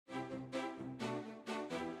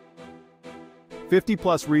50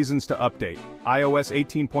 plus reasons to update. iOS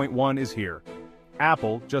 18.1 is here.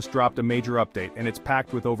 Apple just dropped a major update and it's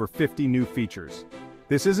packed with over 50 new features.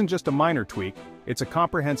 This isn't just a minor tweak, it's a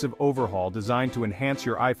comprehensive overhaul designed to enhance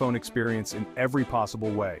your iPhone experience in every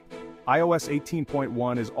possible way. iOS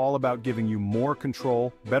 18.1 is all about giving you more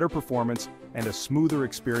control, better performance, and a smoother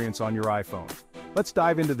experience on your iPhone. Let's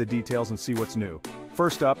dive into the details and see what's new.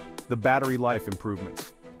 First up, the battery life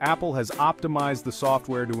improvements. Apple has optimized the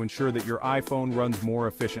software to ensure that your iPhone runs more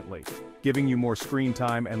efficiently, giving you more screen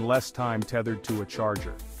time and less time tethered to a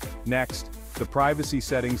charger. Next, the privacy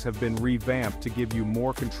settings have been revamped to give you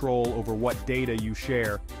more control over what data you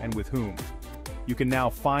share and with whom. You can now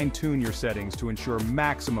fine-tune your settings to ensure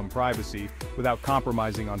maximum privacy without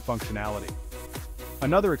compromising on functionality.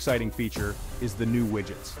 Another exciting feature is the new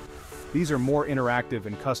widgets. These are more interactive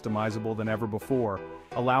and customizable than ever before,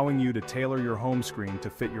 allowing you to tailor your home screen to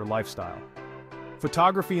fit your lifestyle.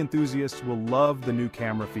 Photography enthusiasts will love the new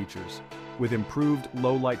camera features. With improved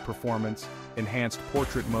low-light performance, enhanced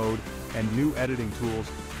portrait mode, and new editing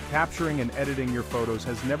tools, capturing and editing your photos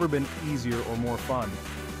has never been easier or more fun.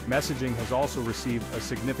 Messaging has also received a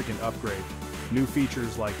significant upgrade. New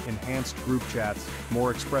features like enhanced group chats,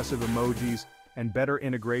 more expressive emojis, and better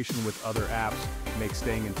integration with other apps make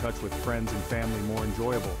staying in touch with friends and family more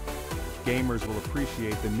enjoyable. Gamers will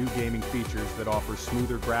appreciate the new gaming features that offer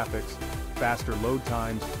smoother graphics, faster load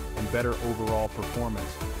times, and better overall performance.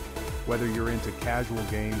 Whether you're into casual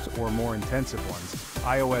games or more intensive ones,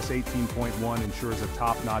 iOS 18.1 ensures a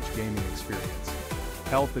top-notch gaming experience.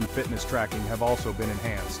 Health and fitness tracking have also been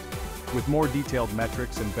enhanced. With more detailed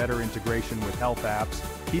metrics and better integration with health apps,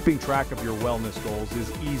 keeping track of your wellness goals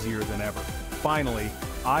is easier than ever. Finally,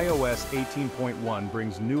 iOS 18.1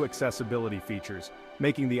 brings new accessibility features,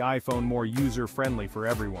 making the iPhone more user-friendly for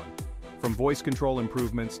everyone. From voice control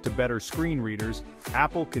improvements to better screen readers,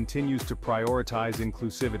 Apple continues to prioritize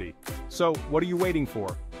inclusivity. So, what are you waiting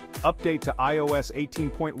for? Update to iOS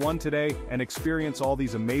 18.1 today and experience all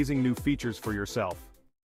these amazing new features for yourself.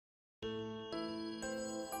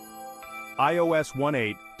 iOS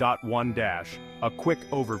 18.1- a quick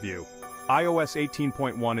overview. iOS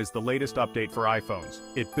 18.1 is the latest update for iPhones.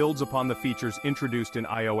 It builds upon the features introduced in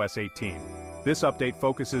iOS 18. This update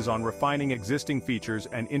focuses on refining existing features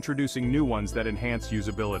and introducing new ones that enhance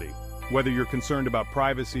usability. Whether you're concerned about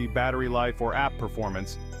privacy, battery life, or app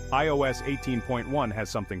performance, iOS 18.1 has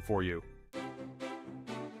something for you.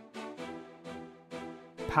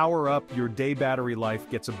 Power up, your day battery life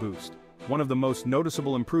gets a boost. One of the most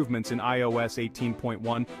noticeable improvements in iOS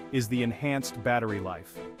 18.1 is the enhanced battery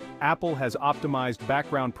life. Apple has optimized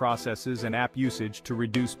background processes and app usage to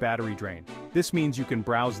reduce battery drain. This means you can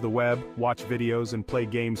browse the web, watch videos, and play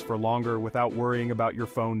games for longer without worrying about your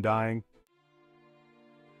phone dying.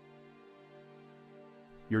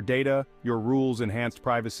 Your data, your rules, enhanced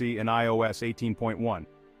privacy in iOS 18.1.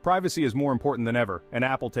 Privacy is more important than ever, and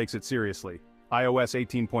Apple takes it seriously. iOS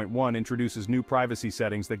 18.1 introduces new privacy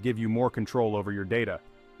settings that give you more control over your data.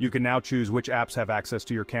 You can now choose which apps have access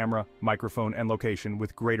to your camera, microphone, and location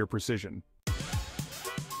with greater precision.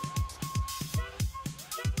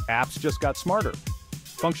 Apps just got smarter.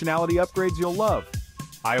 Functionality upgrades you'll love.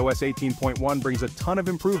 iOS 18.1 brings a ton of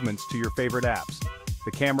improvements to your favorite apps.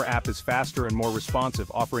 The camera app is faster and more responsive,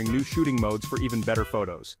 offering new shooting modes for even better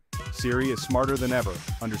photos. Siri is smarter than ever,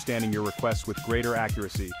 understanding your requests with greater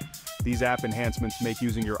accuracy. These app enhancements make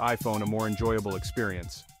using your iPhone a more enjoyable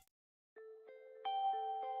experience.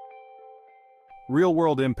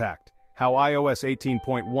 Real-world impact. How iOS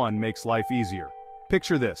 18.1 makes life easier.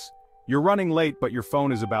 Picture this. You're running late but your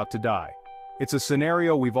phone is about to die. It's a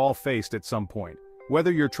scenario we've all faced at some point.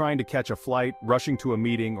 Whether you're trying to catch a flight, rushing to a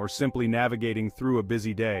meeting, or simply navigating through a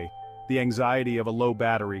busy day, the anxiety of a low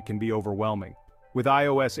battery can be overwhelming. With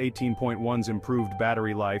iOS 18.1's improved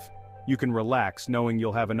battery life, you can relax knowing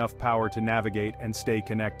you'll have enough power to navigate and stay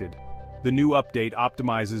connected. The new update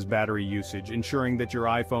optimizes battery usage, ensuring that your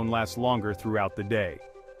iPhone lasts longer throughout the day.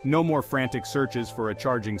 No more frantic searches for a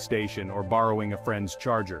charging station or borrowing a friend's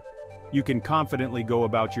charger. You can confidently go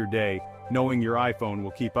about your day, knowing your iPhone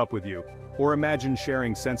will keep up with you. Or imagine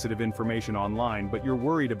sharing sensitive information online but you're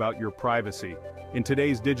worried about your privacy. In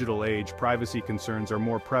today's digital age, privacy concerns are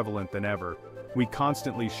more prevalent than ever. We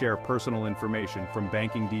constantly share personal information, from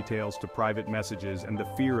banking details to private messages, and the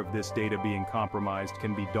fear of this data being compromised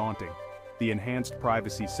can be daunting. The enhanced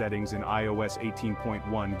privacy settings in iOS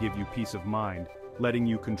 18.1 give you peace of mind, letting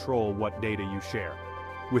you control what data you share.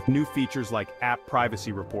 With new features like app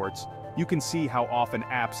privacy reports, you can see how often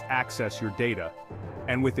apps access your data.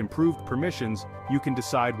 And with improved permissions, you can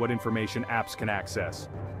decide what information apps can access.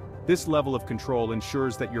 This level of control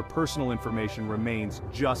ensures that your personal information remains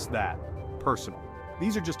just that, personal.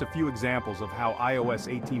 These are just a few examples of how iOS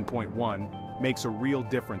 18.1 makes a real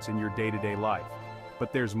difference in your day-to-day life.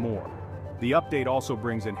 But there's more. The update also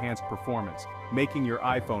brings enhanced performance, making your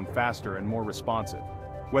iPhone faster and more responsive.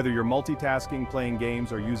 Whether you're multitasking, playing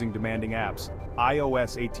games, or using demanding apps,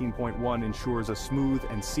 iOS 18.1 ensures a smooth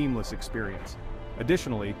and seamless experience.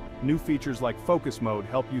 Additionally, new features like focus mode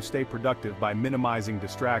help you stay productive by minimizing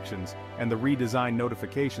distractions, and the redesigned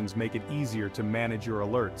notifications make it easier to manage your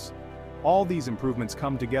alerts. All these improvements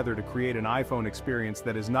come together to create an iPhone experience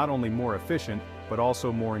that is not only more efficient, but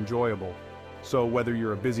also more enjoyable. So whether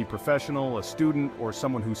you're a busy professional, a student, or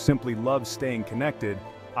someone who simply loves staying connected,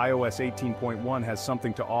 iOS 18.1 has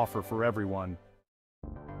something to offer for everyone.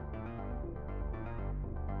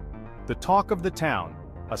 The talk of the town,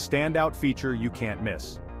 a standout feature you can't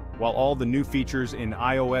miss. While all the new features in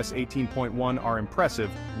iOS 18.1 are impressive,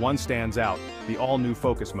 one stands out: the all-new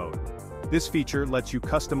focus mode. This feature lets you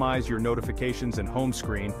customize your notifications and home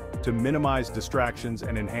screen to minimize distractions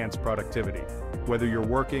and enhance productivity. Whether you're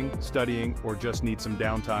working, studying, or just need some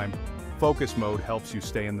downtime, focus mode helps you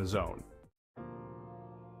stay in the zone.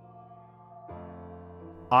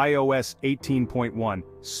 iOS 18.1,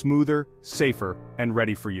 smoother, safer, and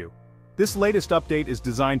ready for you. This latest update is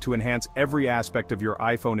designed to enhance every aspect of your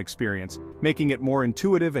iPhone experience, making it more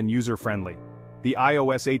intuitive and user-friendly. The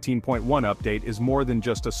iOS 18.1 update is more than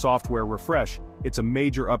just a software refresh, it's a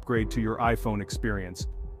major upgrade to your iPhone experience.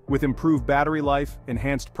 With improved battery life,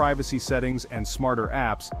 enhanced privacy settings, and smarter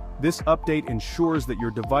apps, this update ensures that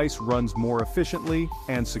your device runs more efficiently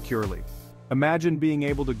and securely. Imagine being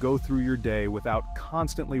able to go through your day without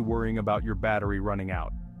constantly worrying about your battery running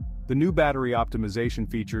out. The new battery optimization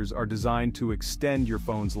features are designed to extend your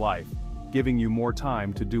phone's life, giving you more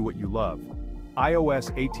time to do what you love.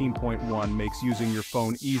 iOS 18.1 makes using your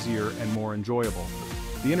phone easier and more enjoyable.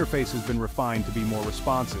 The interface has been refined to be more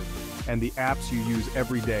responsive, and the apps you use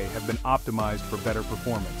every day have been optimized for better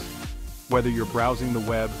performance. Whether you're browsing the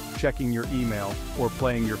web, checking your email, or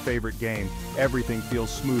playing your favorite game, everything feels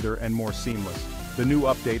smoother and more seamless. The new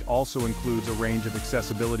update also includes a range of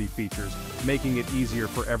accessibility features, making it easier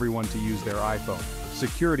for everyone to use their iPhone.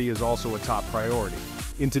 Security is also a top priority.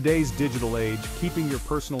 In today's digital age, keeping your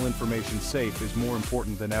personal information safe is more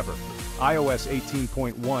important than ever. iOS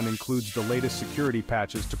 18.1 includes the latest security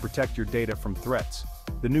patches to protect your data from threats.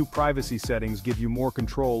 The new privacy settings give you more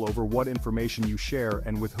control over what information you share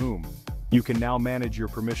and with whom. You can now manage your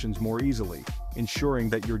permissions more easily, ensuring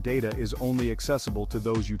that your data is only accessible to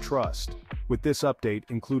those you trust. With this update,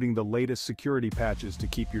 including the latest security patches to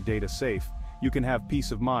keep your data safe, you can have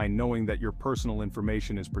peace of mind knowing that your personal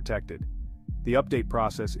information is protected. The update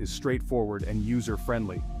process is straightforward and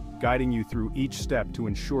user-friendly, guiding you through each step to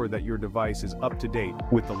ensure that your device is up to date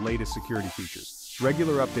with the latest security features.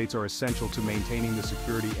 Regular updates are essential to maintaining the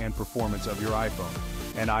security and performance of your iPhone,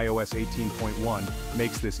 and iOS 18.1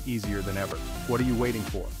 makes this easier than ever. What are you waiting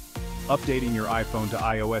for? Updating your iPhone to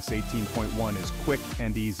iOS 18.1 is quick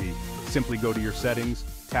and easy. Simply go to your settings,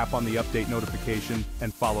 tap on the update notification,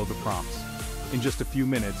 and follow the prompts. In just a few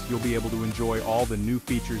minutes, you'll be able to enjoy all the new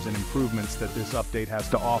features and improvements that this update has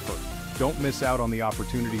to offer. Don't miss out on the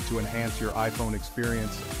opportunity to enhance your iPhone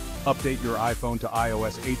experience. Update your iPhone to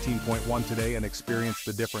iOS 18.1 today and experience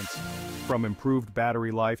the difference. From improved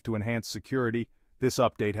battery life to enhanced security, this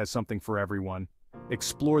update has something for everyone.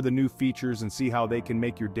 Explore the new features and see how they can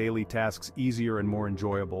make your daily tasks easier and more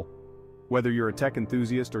enjoyable. Whether you're a tech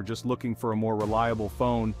enthusiast or just looking for a more reliable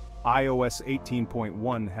phone, iOS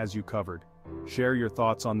 18.1 has you covered. Share your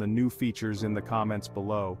thoughts on the new features in the comments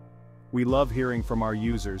below. We love hearing from our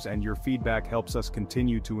users, and your feedback helps us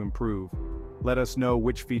continue to improve. Let us know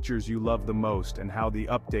which features you love the most and how the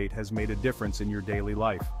update has made a difference in your daily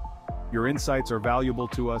life. Your insights are valuable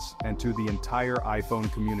to us and to the entire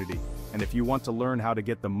iPhone community. And if you want to learn how to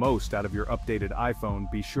get the most out of your updated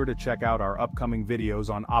iPhone, be sure to check out our upcoming videos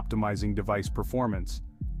on optimizing device performance.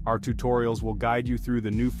 Our tutorials will guide you through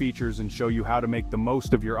the new features and show you how to make the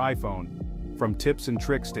most of your iPhone. From tips and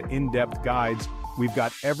tricks to in-depth guides, we've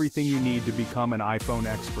got everything you need to become an iPhone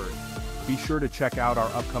expert. Be sure to check out our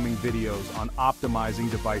upcoming videos on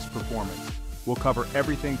optimizing device performance. We'll cover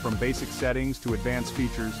everything from basic settings to advanced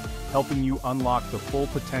features, helping you unlock the full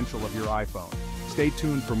potential of your iPhone. Stay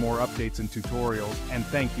tuned for more updates and tutorials, and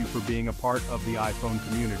thank you for being a part of the iPhone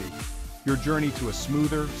community. Your journey to a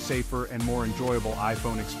smoother, safer, and more enjoyable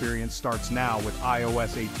iPhone experience starts now with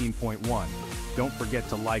iOS 18.1. Don't forget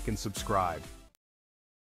to like and subscribe.